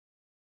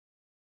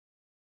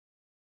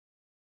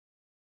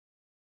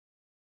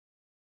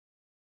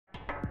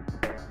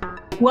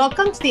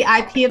Welcome to the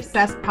IP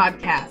Obsessed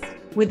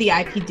podcast with the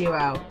IP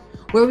Duo,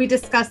 where we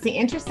discuss the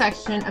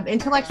intersection of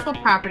intellectual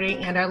property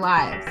and our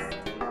lives.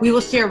 We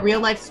will share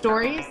real-life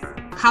stories,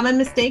 common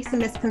mistakes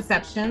and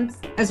misconceptions,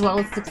 as well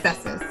as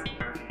successes.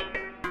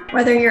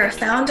 Whether you're a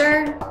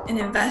founder, an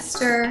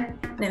investor,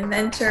 an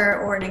inventor,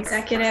 or an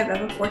executive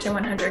of a Fortune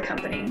 100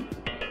 company,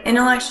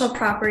 intellectual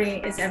property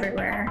is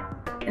everywhere,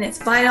 and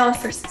it's vital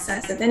for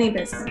success of any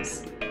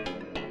business.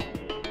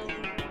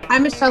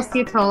 I'm Michelle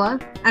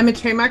Ciatola. I'm a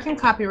trademark and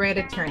copyright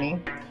attorney.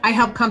 I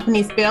help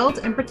companies build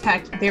and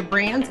protect their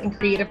brands and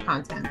creative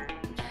content.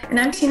 And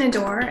I'm Tina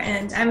Dorr,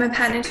 and I'm a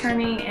patent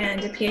attorney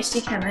and a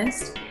PhD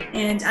chemist,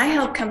 and I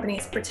help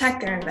companies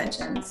protect their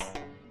inventions.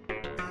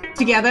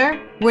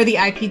 Together, we're the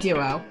IP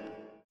Duo.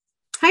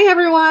 Hi,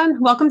 everyone.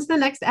 Welcome to the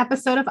next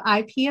episode of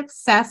IP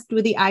Obsessed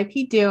with the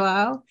IP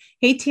Duo.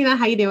 Hey, Tina,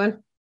 how you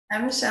doing?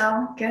 I'm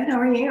Michelle. Good.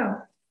 How are you?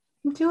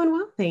 I'm doing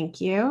well,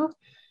 thank you.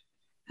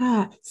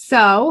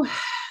 So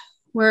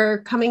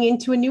we're coming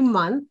into a new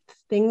month.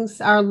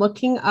 Things are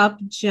looking up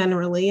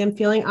generally. I'm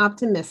feeling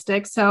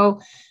optimistic.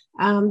 So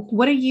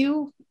what are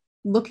you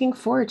looking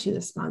forward to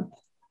this month?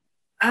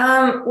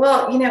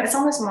 It's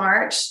almost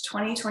March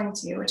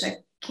 2022, which I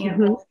can't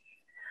believe.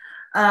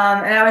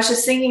 And I was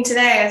just thinking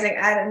today, as I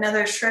add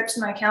another trip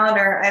to my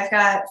calendar, I've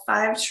got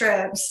 5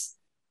 trips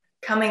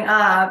coming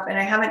up, and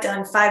I haven't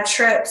done 5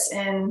 trips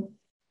in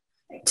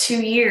like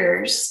 2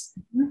 years.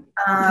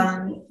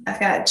 I've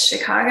got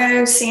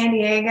Chicago, San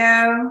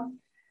Diego,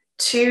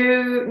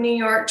 2 New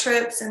York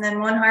trips, and then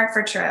 1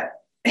 Hartford trip.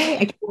 I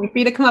can't wait for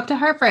you to come up to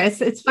Hartford.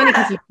 It's funny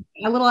because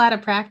you're a little out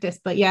of practice,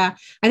 but yeah,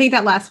 I think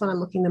that last one I'm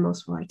looking the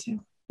most forward to.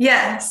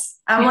 Yes,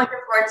 I'm looking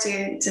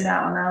forward to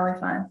that one. That'll be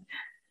fun.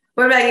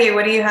 What about you?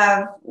 What do you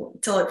have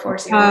to look forward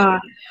to?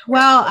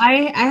 Well,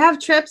 I have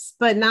trips,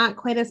 but not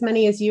quite as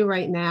many as you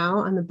right now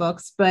on the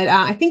books. But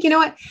I think, you know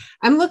what,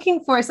 I'm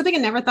looking for something I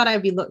never thought I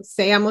would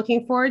say I'm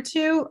looking forward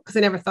to, because I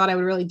never thought I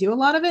would really do a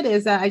lot of it,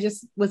 is that I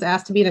just was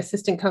asked to be an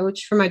assistant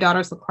coach for my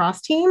daughter's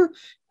lacrosse team.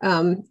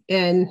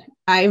 And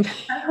I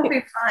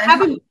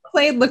haven't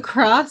played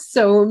lacrosse.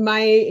 So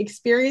my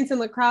experience in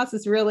lacrosse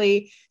is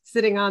really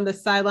sitting on the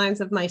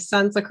sidelines of my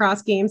son's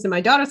lacrosse games and my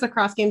daughter's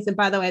lacrosse games. And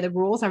by the way, the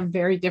rules are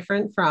very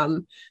different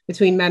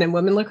between men and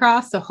women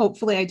lacrosse. So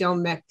hopefully I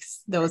don't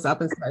mix those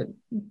up and start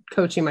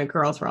coaching my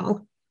girls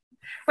wrong.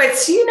 Wait,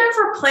 so you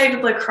never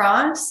played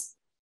lacrosse?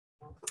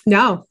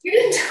 No. You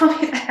didn't tell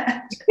me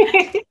that.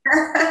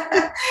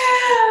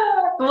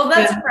 Well,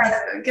 that's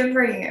impressive. Good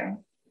for you.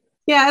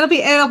 Yeah,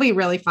 it'll be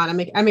really fun.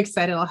 I'm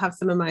excited. I'll have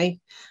some of my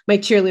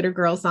cheerleader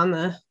girls on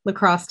the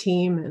lacrosse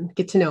team and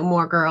get to know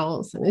more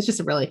girls. And it's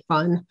just a really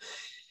fun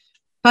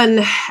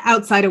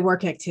outside of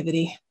work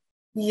activity.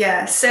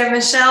 Yeah. So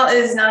Michelle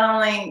is not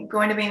only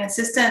going to be an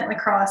assistant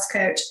lacrosse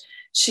coach,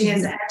 she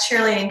is a head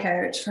cheerleading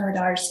coach for her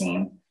daughter's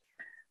team.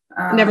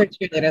 Never a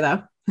cheerleader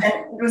though.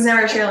 And was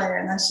never a cheerleader,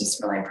 and that's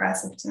just really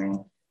impressive to me.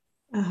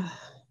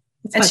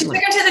 And she took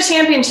her to the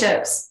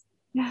championships.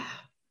 Yeah.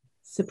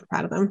 Super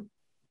proud of them.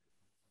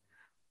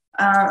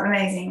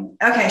 Amazing.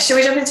 Okay, should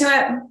we jump into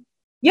it?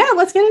 Yeah,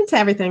 let's get into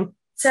everything.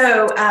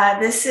 So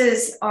this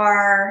is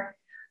our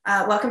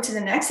welcome to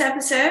the next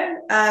episode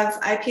of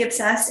IP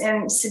Obsessed.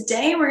 And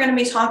today we're going to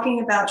be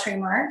talking about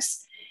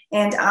trademarks.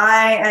 And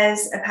I,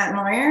 as a patent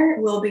lawyer,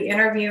 will be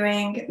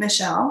interviewing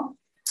Michelle,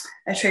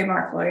 a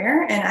trademark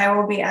lawyer, and I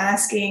will be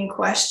asking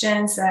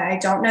questions that I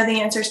don't know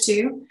the answers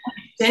to,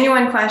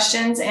 genuine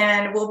questions,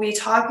 and we'll be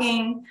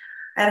talking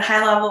at a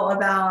high level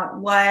about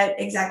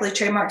what exactly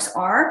trademarks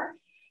are.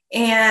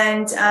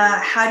 And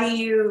how do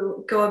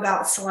you go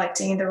about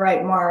selecting the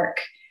right mark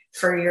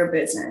for your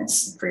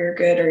business, for your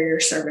good or your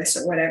service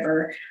or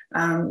whatever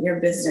your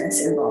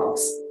business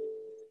involves?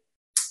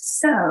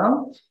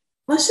 So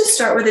let's just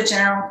start with a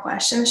general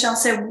question. Michelle,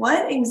 say,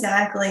 what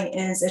exactly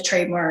is a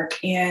trademark,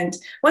 and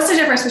what's the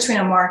difference between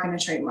a mark and a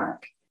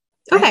trademark?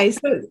 Okay,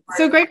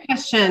 so great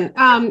question.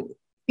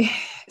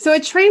 So a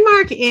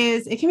trademark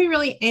it can be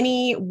really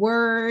any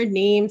word,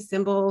 name,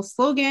 symbol,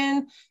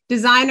 slogan,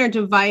 design, or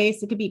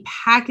device. It could be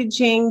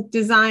packaging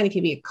design. It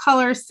could be a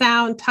color,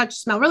 sound, touch,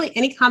 smell, really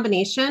any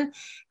combination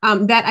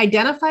that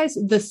identifies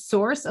the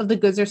source of the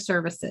goods or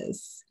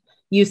services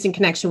used in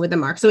connection with the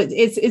mark. So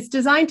it's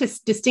designed to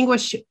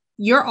distinguish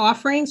your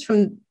offerings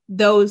from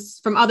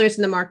others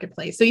in the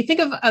marketplace. So you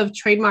think of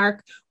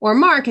trademark or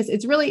mark as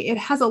it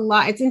has a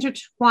lot, it's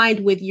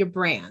intertwined with your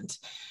brand.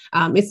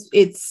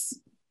 It's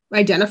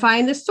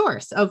identifying the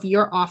source of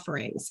your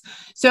offerings.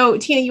 So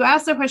Tina, you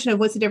asked the question of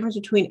what's the difference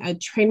between a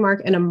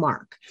trademark and a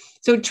mark.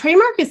 So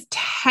trademark is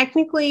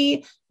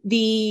technically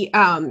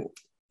a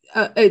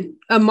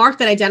mark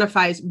that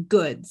identifies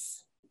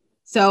goods.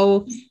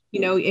 So,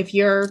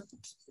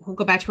 we'll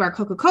go back to our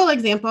Coca-Cola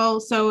example.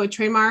 So a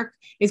trademark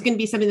is going to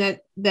be something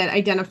that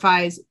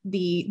identifies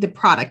the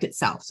product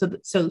itself.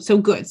 So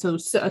good. So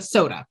a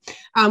soda.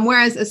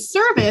 Whereas a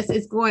service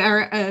is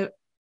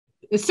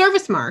a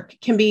service mark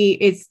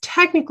is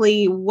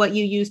technically what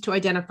you use to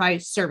identify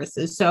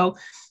services. So,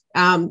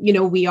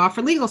 we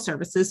offer legal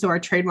services. So our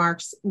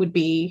trademarks would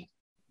be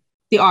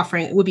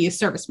a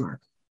service mark.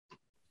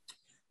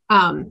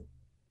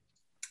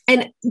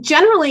 And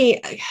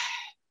generally,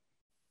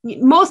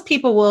 most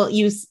people will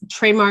use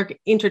trademark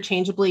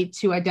interchangeably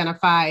to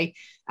identify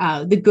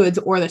the goods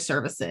or the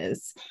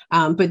services.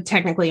 But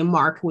technically, a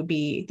mark would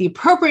be the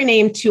appropriate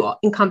name to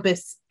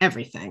encompass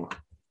everything.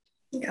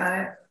 Got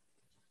it.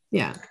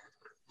 Yeah.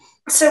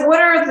 So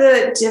what are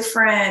the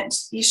different,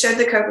 you showed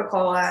the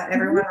Coca-Cola,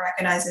 everyone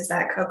recognizes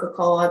that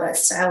Coca-Cola, that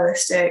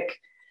stylistic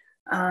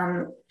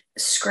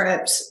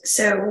script.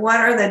 So what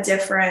are the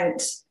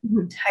different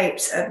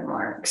types of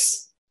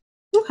marks?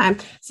 Okay.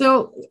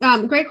 So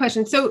great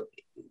question. So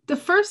the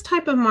first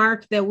type of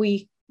mark that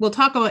we will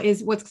talk about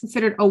is what's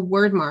considered a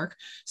word mark.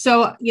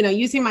 So,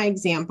 using my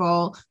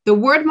example, the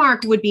word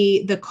mark would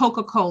be the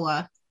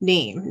Coca-Cola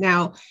name.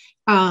 Now,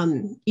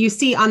 you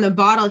see on the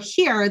bottle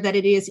here that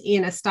it is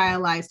in a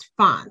stylized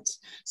font.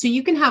 So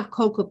you can have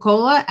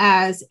Coca-Cola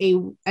as a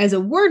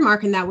word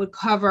mark, and that would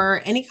cover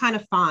any kind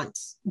of font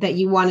that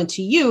you wanted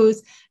to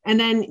use. And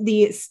then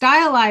the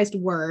stylized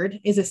word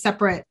is a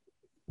separate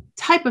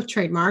type of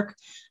trademark.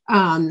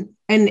 And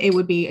it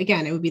would be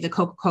the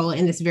Coca-Cola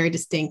in this very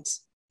distinct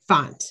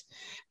font.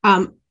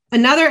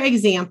 Another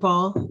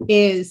example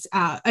is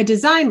a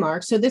design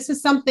mark. So this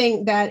is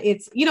something that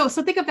it's,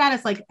 so think of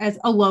that as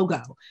a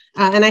logo.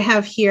 And I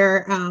have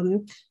here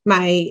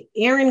my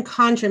Erin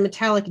Condren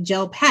metallic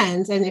gel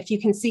pens. And if you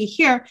can see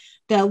here,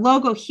 the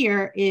logo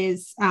here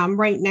is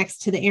right next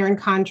to the Erin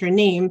Condren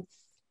name.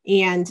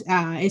 And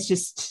it's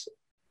just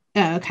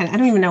I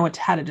don't even know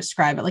how to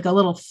describe it, like a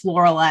little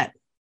floralette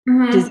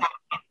design.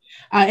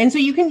 And so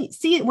you can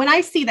see when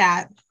I see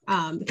that,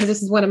 because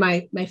this is one of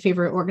my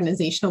favorite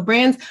organizational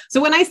brands. So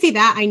when I see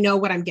that, I know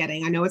what I'm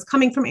getting. I know it's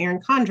coming from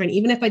Erin Condren,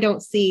 even if I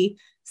don't see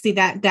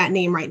that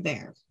name right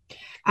there.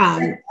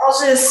 I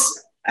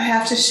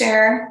have to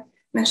share.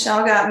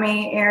 Michelle got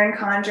me Erin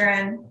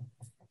Condren.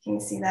 Can you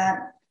see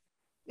that?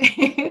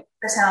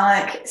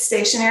 Metallic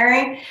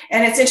stationery.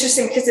 And it's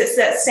interesting because it's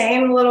that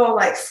same little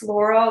like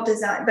floral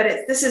design,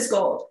 but this is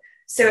gold.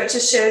 So it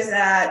just shows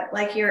that,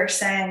 like you were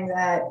saying,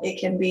 that it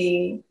can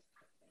be,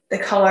 the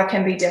color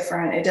can be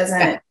different. It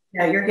doesn't,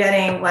 you're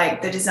getting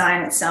like the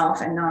design itself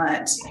and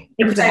not,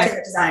 you're protecting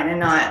the design and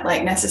not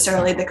like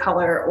necessarily the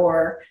color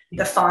or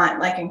the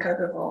font like in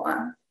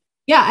Coca-Cola.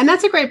 Yeah. And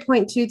that's a great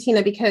point too,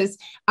 Tina, because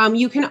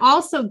you can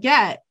also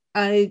get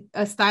a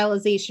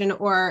stylization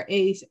or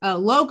a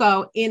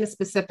logo in a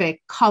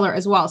specific color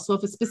as well. So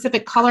if a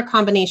specific color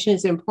combination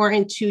is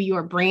important to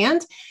your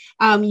brand,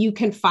 you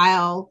can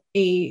file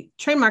a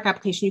trademark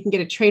application. You can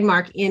get a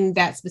trademark in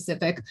that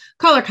specific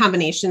color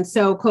combination.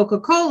 So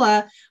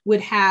Coca-Cola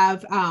would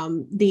have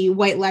the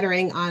white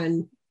lettering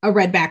on a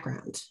red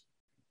background.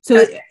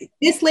 So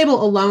this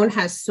label alone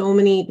has so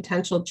many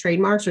potential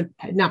trademarks, or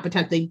not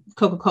potentially.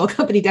 Coca-Cola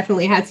company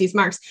definitely has these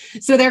marks.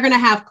 So they're going to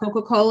have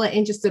Coca-Cola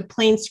in just a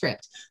plain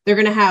script. They're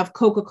going to have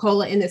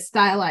Coca-Cola in a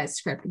stylized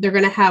script. They're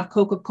going to have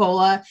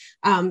Coca-Cola,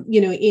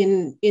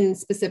 in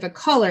specific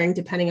coloring,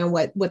 depending on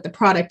what the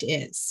product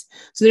is.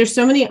 So there's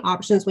so many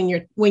options when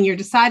you're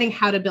deciding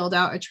how to build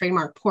out a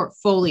trademark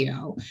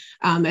portfolio,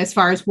 as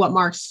far as what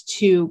marks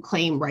to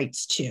claim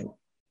rights to.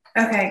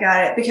 Okay,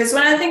 got it. Because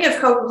when I think of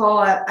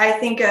Coca-Cola, I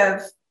think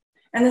of,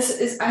 and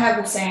I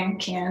have the same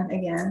can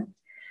again,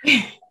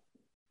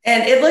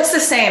 and it looks the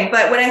same.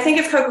 But when I think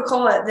of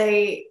Coca-Cola,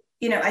 I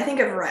think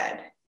of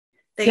red.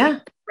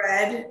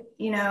 Red,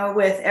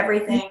 with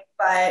everything.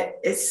 But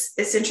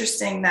it's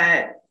interesting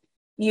that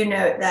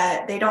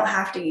that they don't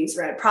have to use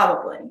red.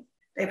 Probably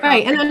they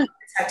probably and then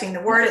protecting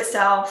the word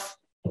itself.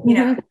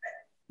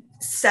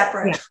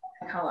 Separate from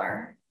the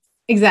color.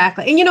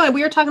 Exactly. And,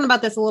 we were talking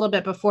about this a little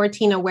bit before,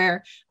 Tina,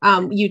 where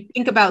you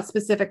think about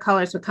specific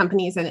colors with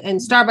companies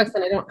and Starbucks,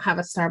 and I don't have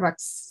a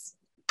Starbucks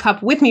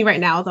cup with me right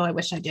now, although I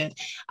wish I did.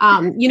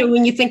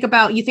 When you think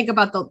about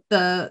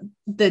the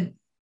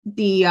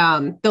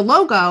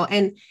logo,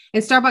 and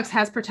Starbucks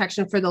has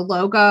protection for the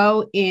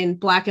logo in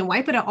black and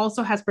white, but it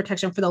also has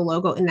protection for the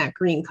logo in that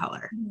green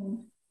color.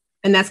 Mm-hmm.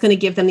 And that's going to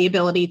give them the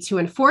ability to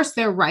enforce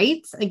their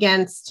rights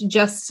against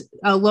just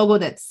a logo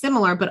that's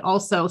similar, but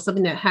also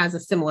something that has a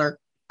similar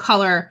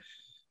color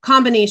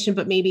combination,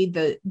 but maybe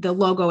the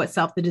logo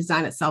itself, the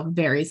design itself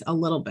varies a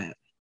little bit.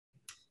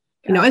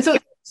 And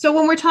so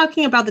when we're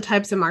talking about the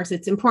types of marks,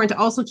 it's important to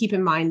also keep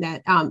in mind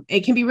that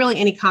it can be really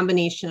any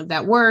combination of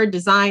that word,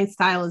 design,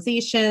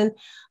 stylization,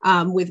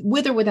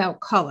 with or without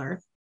color.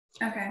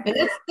 Okay.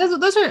 And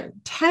those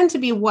tend to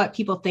be what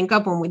people think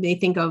of when they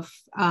think of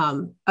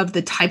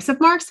the types of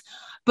marks.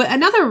 But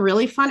another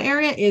really fun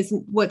area is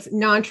what's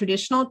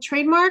non-traditional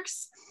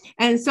trademarks.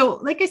 And so,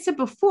 like I said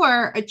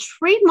before, a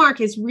trademark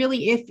is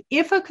really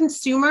if a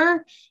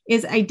consumer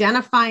is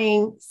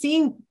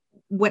seeing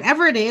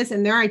whatever it is,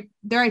 and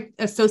they're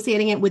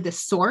associating it with the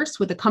source,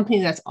 with the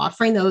company that's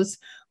offering those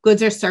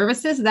goods or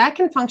services, that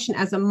can function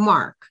as a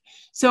mark.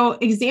 So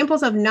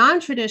examples of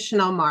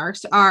non-traditional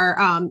marks are,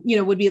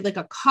 would be like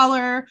a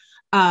color,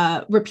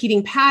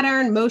 repeating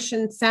pattern,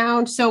 motion,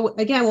 sound. So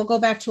again, we'll go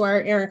back to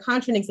our Erin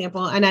Condren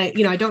example. And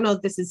I don't know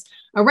if this is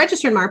a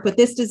registered mark, but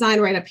this design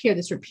right up here,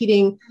 this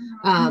repeating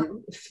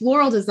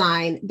floral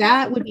design,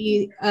 that would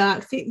be,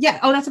 that's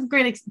a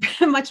great,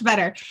 much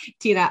better,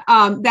 Tina.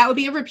 That would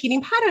be a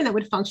repeating pattern that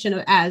would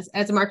function as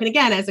a mark. And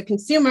again, as a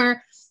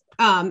consumer,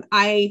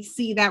 I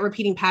see that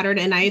repeating pattern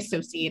and I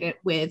associate it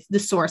with the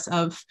source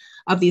of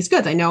these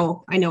goods. I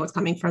know it's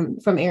coming from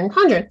Erin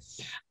Condren.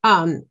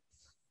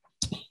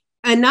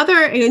 And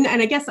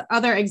I guess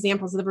other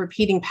examples of the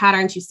repeating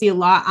patterns you see a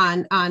lot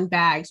on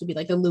bags would be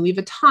like the Louis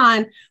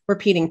Vuitton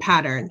repeating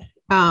pattern.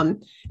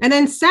 And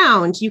then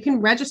sound, you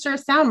can register a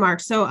sound mark.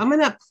 So I'm going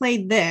to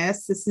play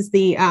this. This is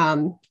the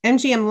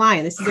MGM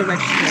Lion. This is a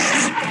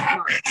registered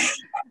mark.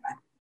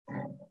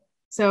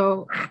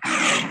 So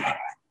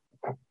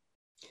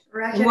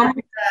recognize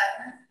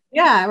that.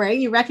 Yeah, right.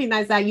 You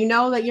recognize that,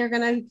 that you're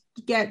going to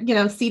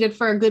get, seated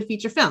for a good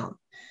feature film.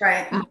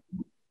 Right.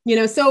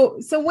 So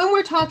when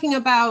we're talking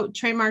about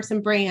trademarks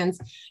and brands,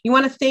 you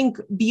want to think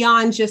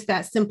beyond just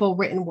that simple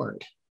written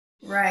word.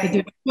 Right.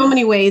 There's so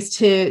many ways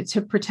to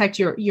protect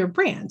your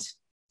brand.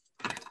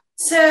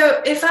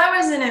 So if I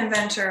was an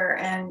inventor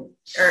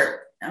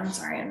inventor,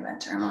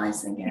 I'm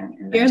always thinking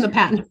inventor. You're in the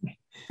patent.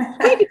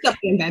 Maybe the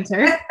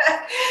inventor.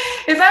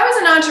 If I was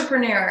an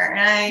entrepreneur and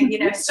I,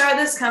 start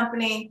this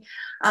company,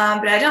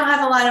 but I don't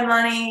have a lot of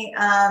money,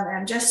 and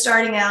I'm just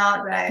starting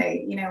out, but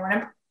I, want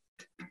to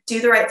do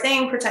the right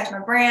thing, protect my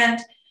brand.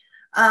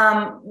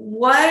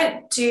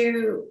 What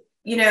do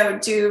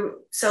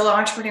solo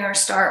entrepreneurs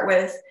start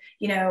with?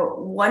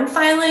 One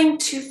filing,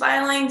 two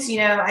filings.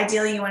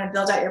 Ideally, you want to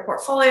build out your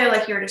portfolio,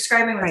 like you were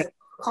describing with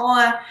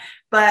Coca-Cola.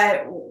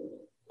 But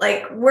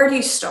where do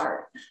you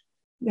start?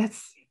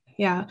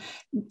 Yeah.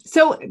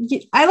 So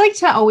I like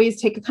to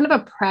always take a kind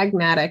of a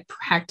pragmatic,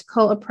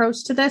 practical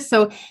approach to this.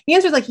 So the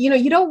answer is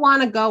you don't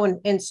want to go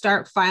and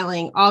start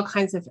filing all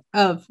kinds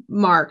of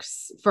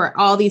marks for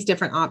all these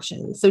different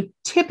options. So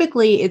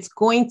typically it's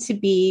going to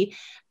be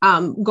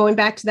going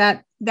back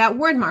to that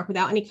word mark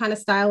without any kind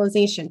of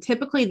stylization.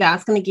 Typically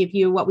that's going to give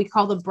you what we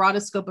call the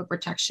broadest scope of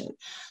protection.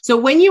 So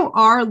when you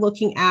are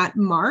looking at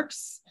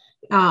marks,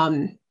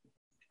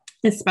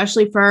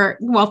 especially for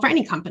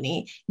any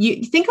company,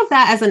 you think of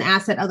that as an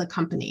asset of the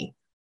company.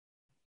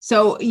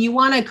 So you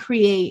want to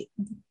create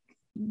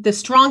the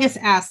strongest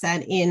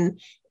asset in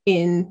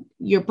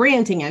your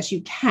branding as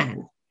you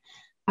can.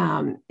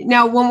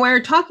 Now, when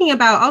we're talking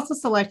about also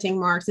selecting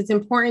marks, it's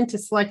important to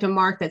select a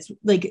mark that's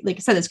like I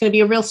said, it's going to be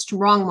a real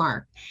strong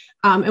mark.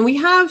 And we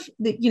have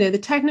the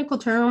technical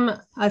term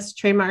us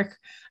trademark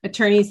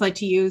attorneys like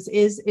to use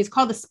is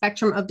called the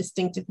spectrum of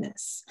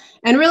distinctiveness.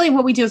 And really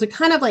what we do is we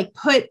kind of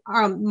put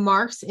our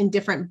marks in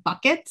different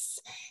buckets,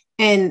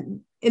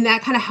 and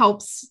that kind of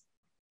helps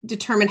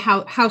determine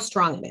how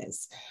strong it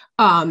is.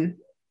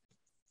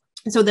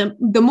 So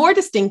the more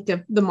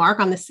distinctive the mark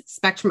on the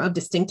spectrum of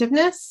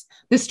distinctiveness,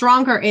 the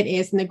stronger it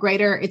is and the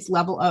greater its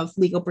level of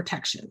legal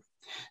protection.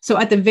 So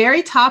at the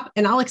very top,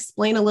 and I'll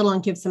explain a little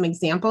and give some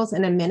examples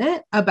in a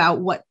minute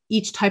about what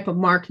each type of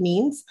mark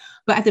means.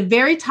 But at the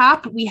very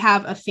top, we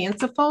have a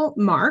fanciful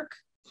mark,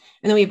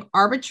 and then we have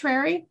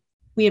arbitrary,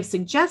 we have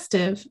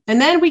suggestive, and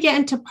then we get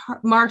into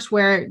marks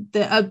where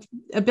the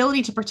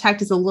ability to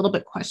protect is a little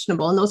bit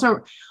questionable. And those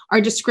are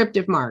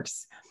descriptive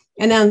marks.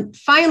 And then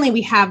finally,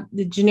 we have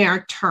the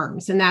generic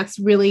terms, and that's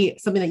really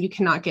something that you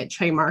cannot get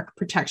trademark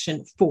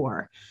protection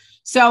for.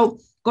 So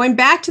going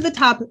back to the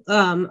top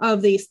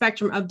of the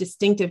spectrum of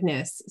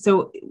distinctiveness.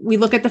 So we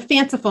look at the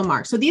fanciful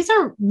marks. So these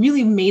are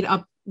really made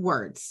up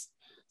words.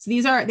 So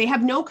they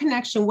have no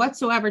connection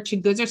whatsoever to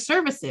goods or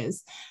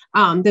services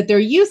that they're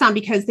used on,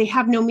 because they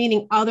have no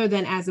meaning other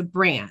than as a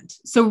brand.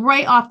 So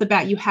right off the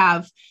bat,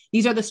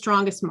 these are the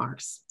strongest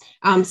marks.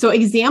 So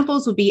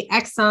examples would be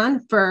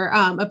Exxon for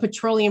a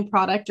petroleum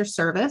product or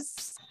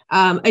service,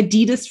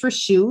 Adidas for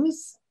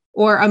shoes,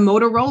 or a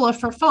Motorola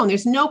for phone.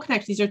 There's no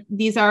connection.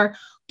 These are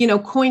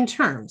coined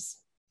terms.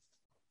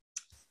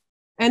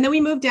 And then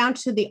we move down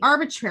to the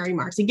arbitrary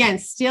marks. Again,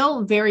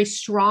 still very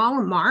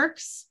strong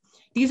marks.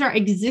 These are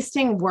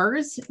existing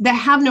words that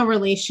have no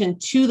relation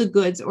to the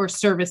goods or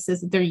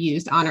services that they're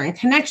used on or in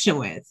connection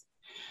with.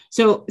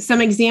 So some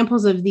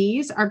examples of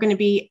these are going to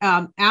be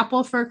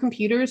Apple for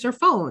computers or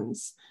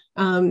phones,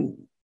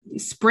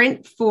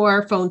 Sprint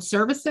for phone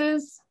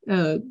services,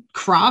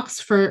 Crocs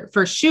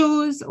for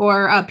shoes,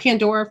 or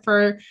Pandora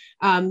for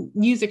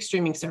music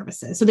streaming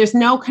services. So there's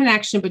no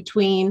connection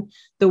between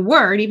the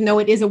word, even though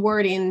it is a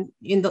word in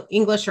the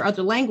English or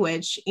other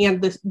language,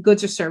 and the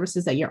goods or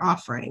services that you're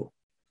offering.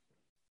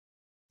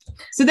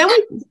 So then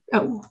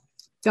go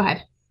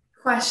ahead.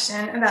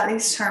 Question about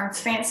these terms: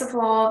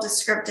 fanciful,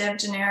 descriptive,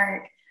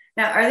 generic.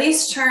 Now, are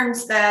these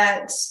terms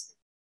that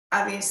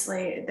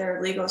obviously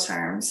they're legal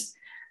terms?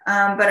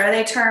 But are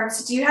they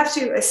terms, do you have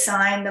to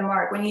assign the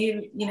mark when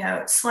you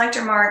select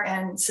your mark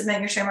and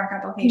submit your trademark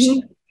application?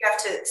 Mm-hmm. You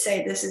have to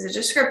say this is a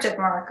descriptive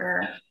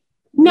marker.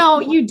 No,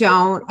 you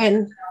don't.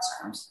 And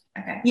terms.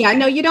 Okay. yeah,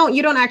 no, you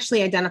don't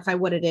actually identify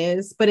what it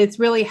is, but it's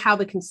really how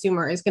the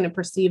consumer is going to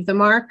perceive the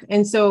mark.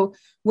 And so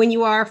when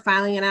you are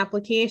filing an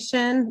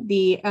application,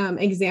 the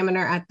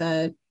examiner at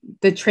the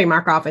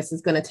trademark office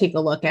is going to take a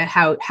look at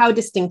how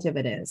distinctive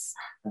it is.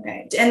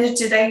 Okay. And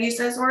do they use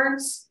those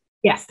words?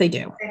 Yes, they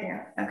do. They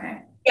do.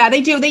 Okay. Yeah,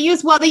 they do. They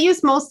use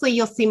mostly,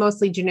 you'll see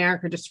mostly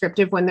generic or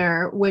descriptive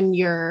when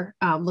you're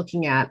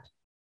looking at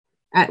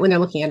when they're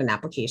looking at an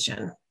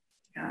application.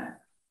 Got it.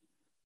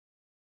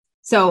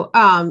 So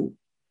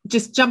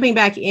just jumping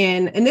back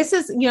in, and this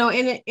is, and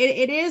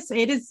it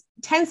is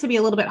tends to be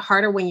a little bit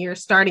harder when you're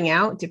starting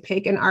out to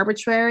pick an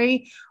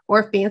arbitrary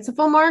or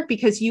fanciful mark,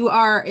 because you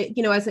are,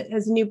 as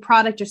a new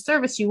product or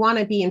service, you want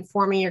to be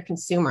informing your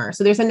consumer.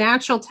 So there's a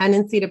natural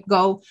tendency to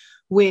go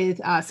with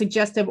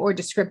suggestive or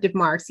descriptive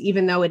marks,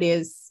 even though it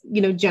is,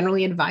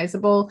 generally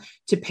advisable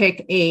to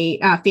pick a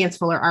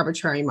fanciful or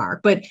arbitrary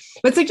mark. But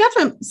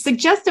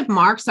suggestive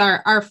marks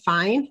are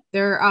fine.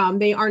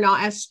 They are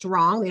not as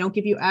strong. They don't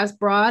give you as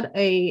broad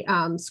a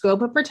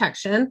scope of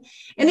protection,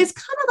 and it's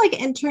kind of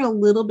like entering a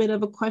little bit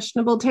of a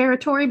questionable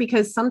territory,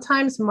 because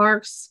sometimes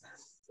marks,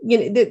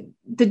 the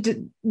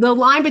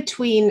line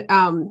between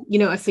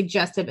a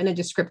suggestive and a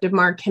descriptive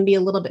mark can be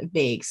a little bit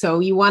vague. So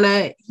you want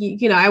to,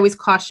 I always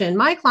caution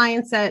my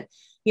clients that,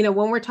 when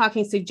we're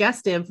talking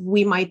suggestive,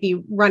 we might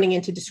be running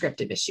into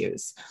descriptive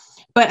issues.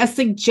 But a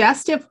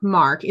suggestive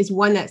mark is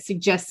one that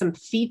suggests some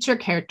feature,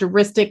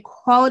 characteristic,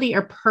 quality,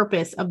 or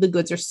purpose of the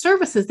goods or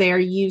services they are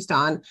used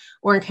on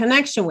or in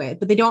connection with,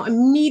 but they don't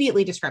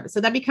immediately describe it.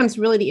 So that becomes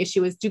really the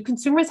issue: is, do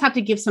consumers have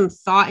to give some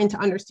thought into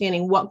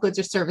understanding what goods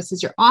or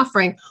services you're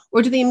offering,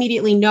 or do they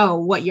immediately know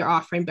what you're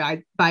offering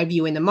by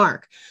viewing the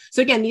mark?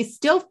 So again, these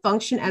still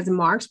function as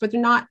marks, but they're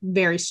not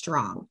very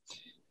strong.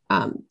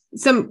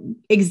 Some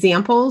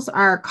examples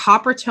are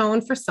copper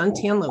tone for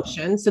suntan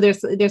lotion. So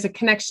there's a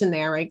connection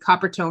there, right?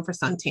 Copper tone for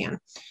suntan.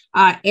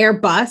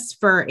 Airbus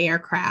for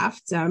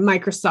aircraft.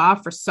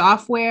 Microsoft for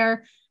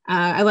software.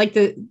 I like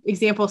the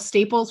example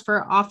Staples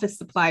for office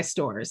supply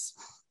stores,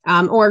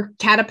 or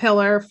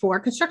Caterpillar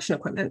for construction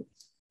equipment.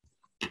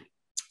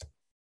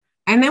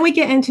 And then we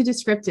get into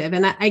descriptive.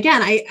 And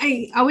again,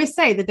 I always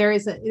say that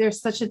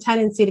there's such a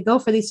tendency to go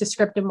for these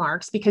descriptive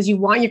marks because you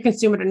want your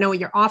consumer to know what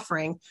you're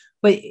offering.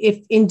 But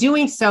if in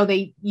doing so,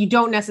 you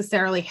don't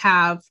necessarily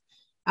have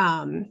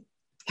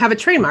a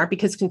trademark,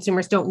 because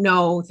consumers don't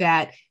know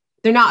that,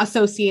 they're not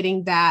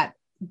associating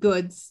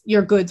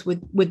your goods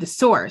with the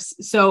source.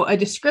 So a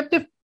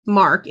descriptive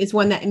mark is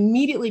one that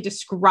immediately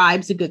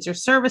describes the goods or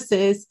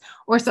services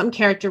or some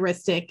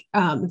characteristic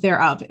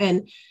thereof.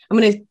 And I'm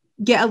going to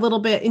get a little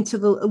bit into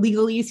the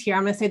legalese here.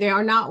 I'm going to say they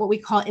are not what we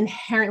call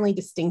inherently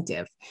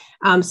distinctive.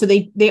 So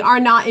they are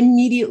not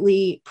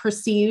immediately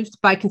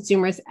perceived by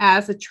consumers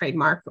as a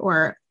trademark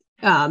or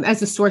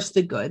as a source of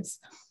the goods,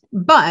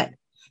 but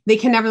they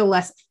can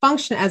nevertheless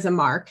function as a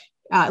mark,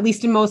 at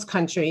least in most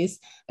countries,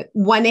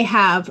 when they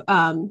have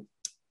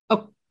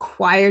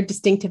acquired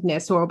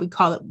distinctiveness, or we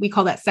call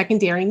that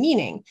secondary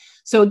meaning.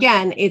 So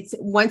again, it's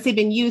once they've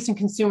been used and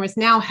consumers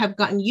now have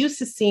gotten used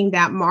to seeing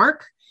that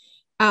mark,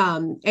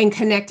 and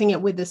connecting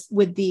it with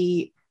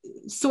the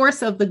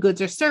source of the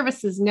goods or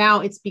services.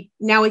 Now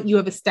you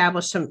have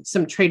established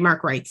some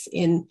trademark rights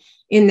in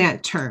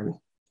that term.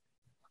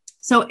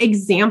 So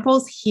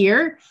examples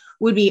here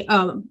would be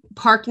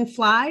Park and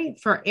Fly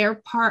for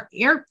airport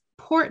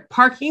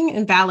parking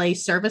and valet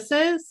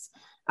services,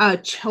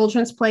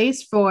 Children's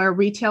Place for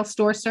retail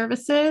store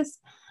services,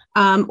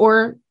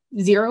 or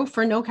Zero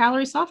for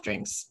no-calorie soft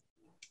drinks.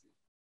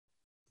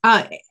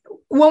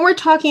 When we're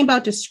talking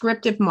about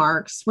descriptive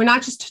marks, we're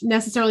not just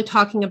necessarily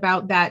talking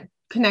about that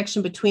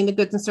connection between the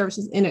goods and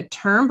services in a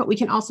term, but we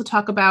can also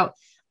talk about,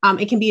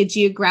 it can be a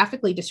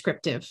geographically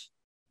descriptive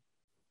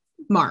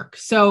mark.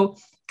 So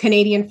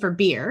Canadian for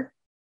beer.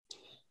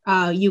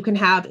 You can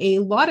have a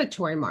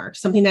laudatory mark,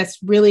 something that's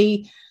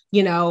really,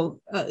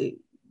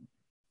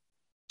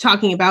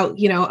 talking about,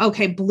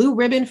 okay, blue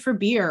ribbon for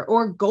beer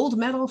or gold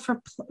medal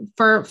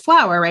for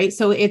flour, right?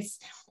 So it's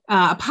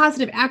a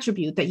positive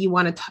attribute that you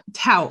want to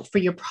tout for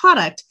your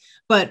product,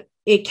 but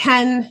it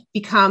can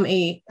become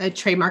a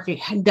trademark.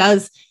 It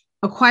does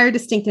acquire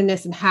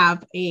distinctiveness and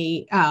have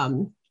a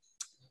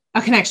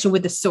connection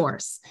with the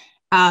source.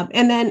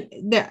 And then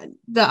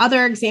the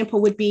other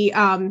example would be,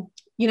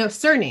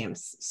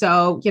 surnames.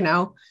 So,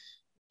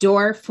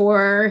 Door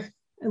for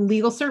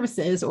legal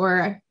services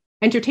or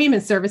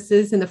entertainment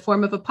services in the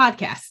form of a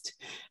podcast.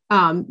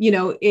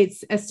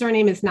 It's a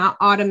surname is not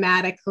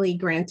automatically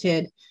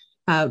granted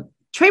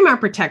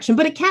trademark protection,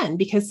 but it can,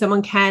 because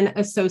someone can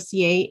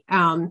associate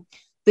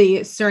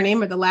the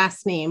surname or the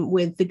last name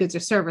with the goods or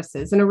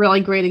services. And a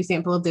really great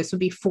example of this would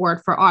be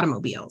Ford for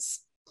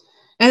automobiles.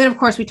 And then, of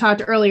course, we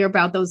talked earlier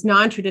about those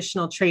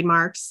non-traditional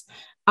trademarks.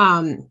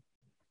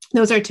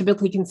 Those are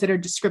typically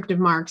considered descriptive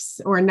marks,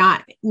 or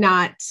not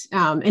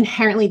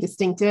inherently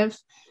distinctive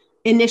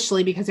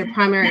initially, because their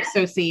primary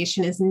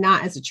association is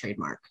not as a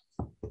trademark.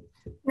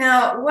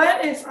 Now,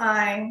 what if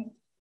I,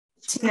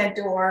 Tina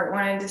Door,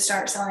 wanted to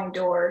start selling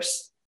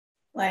doors?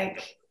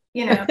 Like,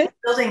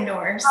 building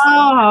doors.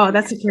 Oh,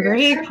 that's a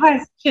great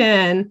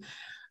question.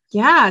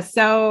 Yeah.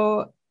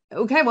 So,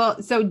 okay.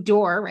 Well, so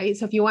door, right?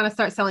 So if you want to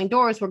start selling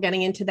doors, we're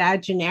getting into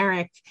that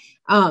generic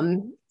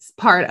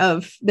part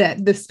of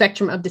the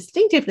spectrum of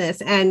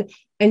distinctiveness. And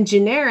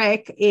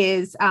generic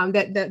is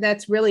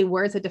that's really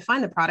words that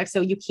define the product.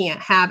 So you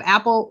can't have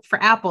apple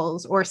for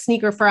apples or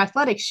sneaker for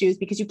athletic shoes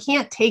because you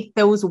can't take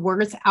those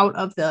words out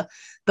of the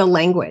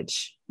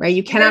language, right?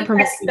 You cannot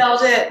promote. I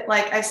spelled it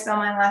like I spell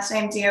my last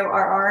name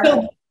DORR.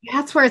 So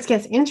that's where it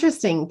gets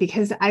interesting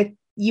because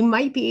you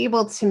might be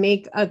able to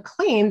make a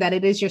claim that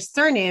it is your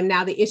surname.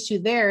 Now, the issue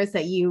there is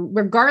that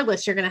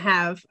regardless, you're going to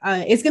have,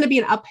 it's going to be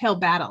an uphill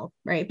battle,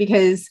 right?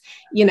 Because,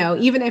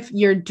 even if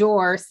your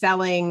door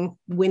selling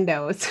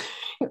windows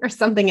or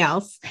something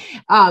else,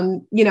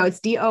 it's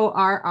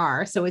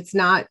DORR. So it's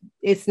not,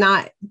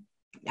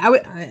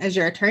 as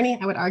your attorney,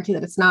 I would argue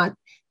that it's not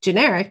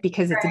generic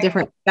because it's a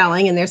different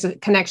spelling and there's a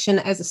connection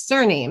as a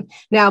surname.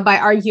 Now, by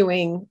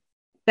arguing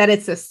that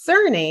it's a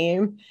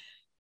surname,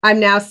 I'm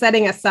now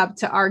setting us up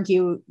to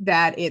argue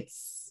that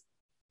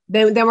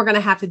then we're going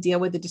to have to deal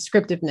with the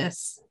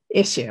descriptiveness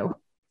issue,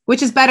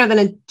 which is better than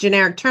a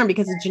generic term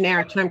because a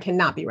generic term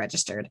cannot be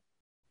registered.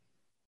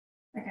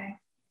 Okay.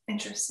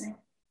 Interesting.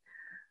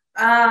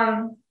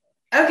 Okay.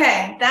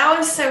 That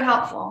was so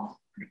helpful.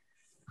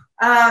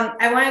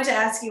 I wanted to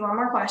ask you one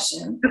more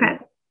question. Okay.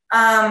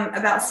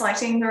 About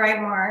selecting the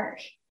right mark.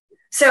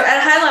 So at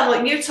a high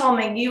level, you told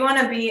me you want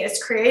to be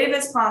as creative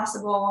as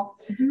possible,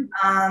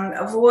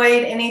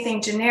 avoid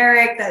anything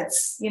generic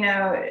that's,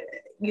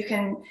 you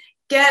can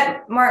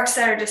get marks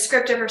that are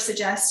descriptive or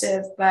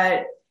suggestive,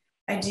 but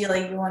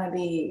ideally you want to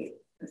be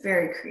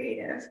very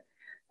creative.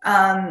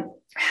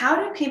 How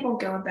do people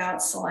go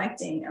about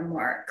selecting a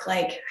mark?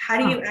 Like, how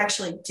do you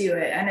actually do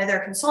it? I know there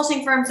are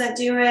consulting firms that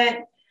do it.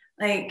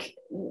 Like,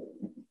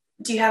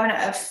 do you have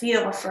a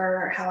feel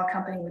for how a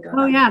company would go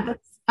about it?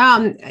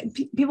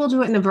 People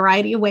do it in a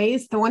variety of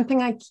ways. The one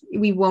thing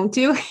we won't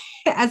do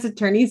as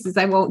attorneys is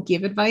I won't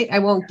give advice. I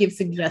won't give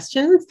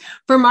suggestions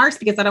for marks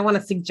because I don't want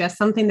to suggest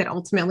something that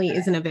ultimately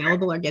isn't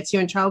available or gets you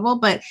in trouble.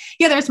 But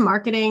yeah, there's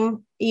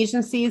marketing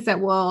agencies that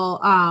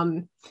will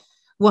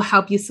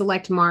help you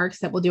select marks,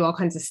 that will do all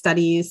kinds of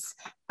studies.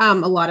 A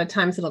lot of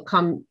times it'll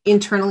come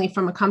internally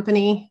from a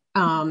company,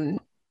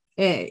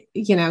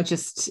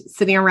 just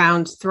sitting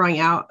around throwing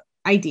out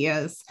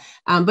ideas.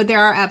 But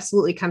there are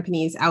absolutely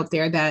companies out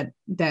there that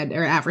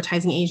are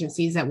advertising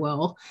agencies that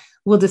will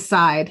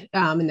decide,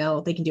 and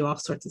they can do all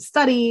sorts of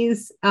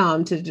studies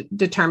to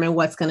determine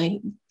what's going to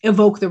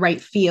evoke the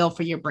right feel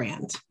for your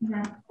brand.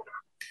 Mm-hmm.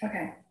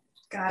 Okay.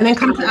 Got it. And then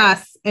come to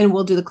us and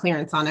we'll do the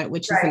clearance on it,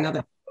 which is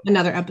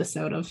another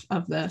episode of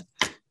the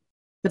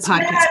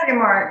podcast. You have your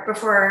mark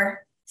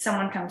before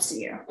someone comes to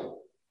you.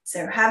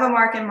 So have a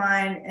mark in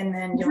mind, and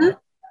then you'll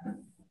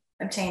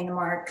obtain the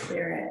mark,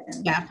 clear it.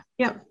 Yeah.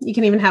 You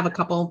can even have a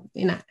couple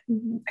in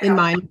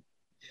mind.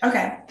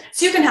 Okay.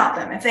 So you can help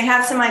them. If they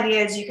have some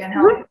ideas, you can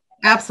help them.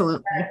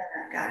 Absolutely.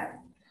 Got it.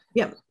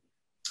 Yep.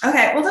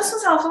 Okay. Well, this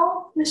was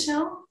helpful,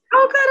 Michelle.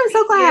 Oh, good. I'm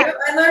so glad.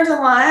 I learned a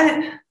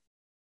lot.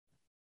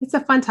 It's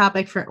a fun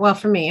topic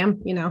for me.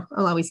 I'll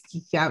always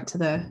geek out to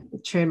the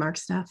trademark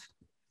stuff.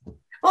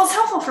 Well, it's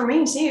helpful for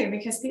me too,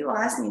 because people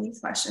ask me these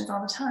questions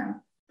all the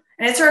time.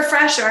 And it's a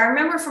refresher. I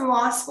remember from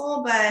law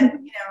school, but I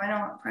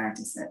don't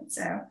practice it.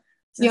 So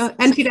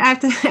and Peter, I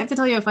have to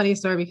tell you a funny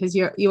story because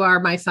you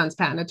are my son's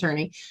patent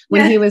attorney.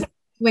 When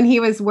he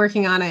was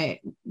working on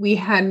it, we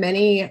had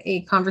many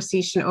a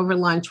conversation over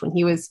lunch when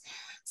he was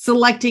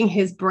selecting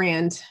his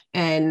brand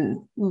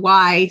and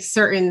why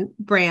certain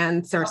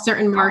brands or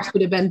certain marks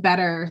would have been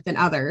better than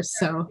others.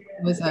 So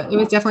it was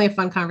definitely a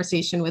fun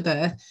conversation with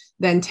a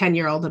then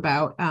 10-year-old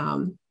about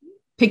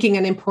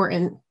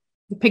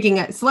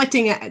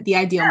selecting the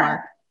ideal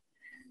mark.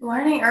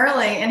 Learning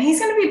early, and he's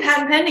going to be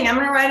patent pending. I'm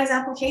going to write his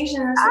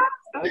application.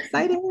 So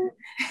exciting.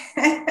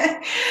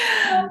 Okay,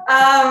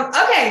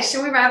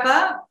 should we wrap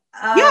up?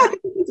 Yeah, I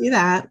think we can do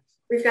that.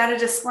 We've got a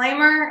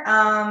disclaimer.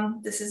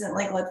 This isn't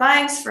legal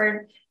advice.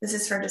 This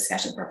is for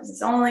discussion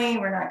purposes only.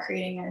 We're not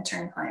creating an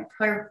attorney-client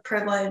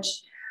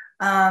privilege.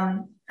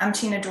 I'm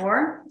Tina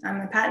Dorr.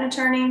 I'm a patent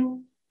attorney.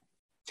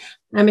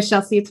 I'm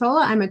Michelle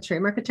Ciatola. I'm a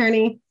trademark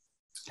attorney.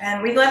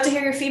 And we'd love to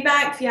hear your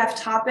feedback if you have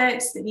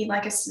topics that you'd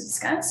like us to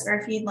discuss, or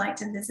if you'd like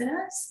to visit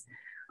us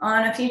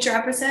on a future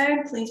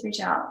episode, please reach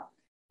out.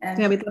 And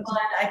we'd love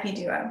to IP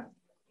Duo.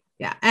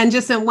 Yeah. And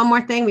just one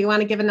more thing, we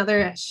want to give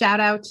another shout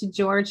out to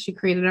George, who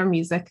created our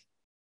music.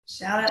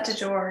 Shout out to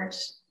George.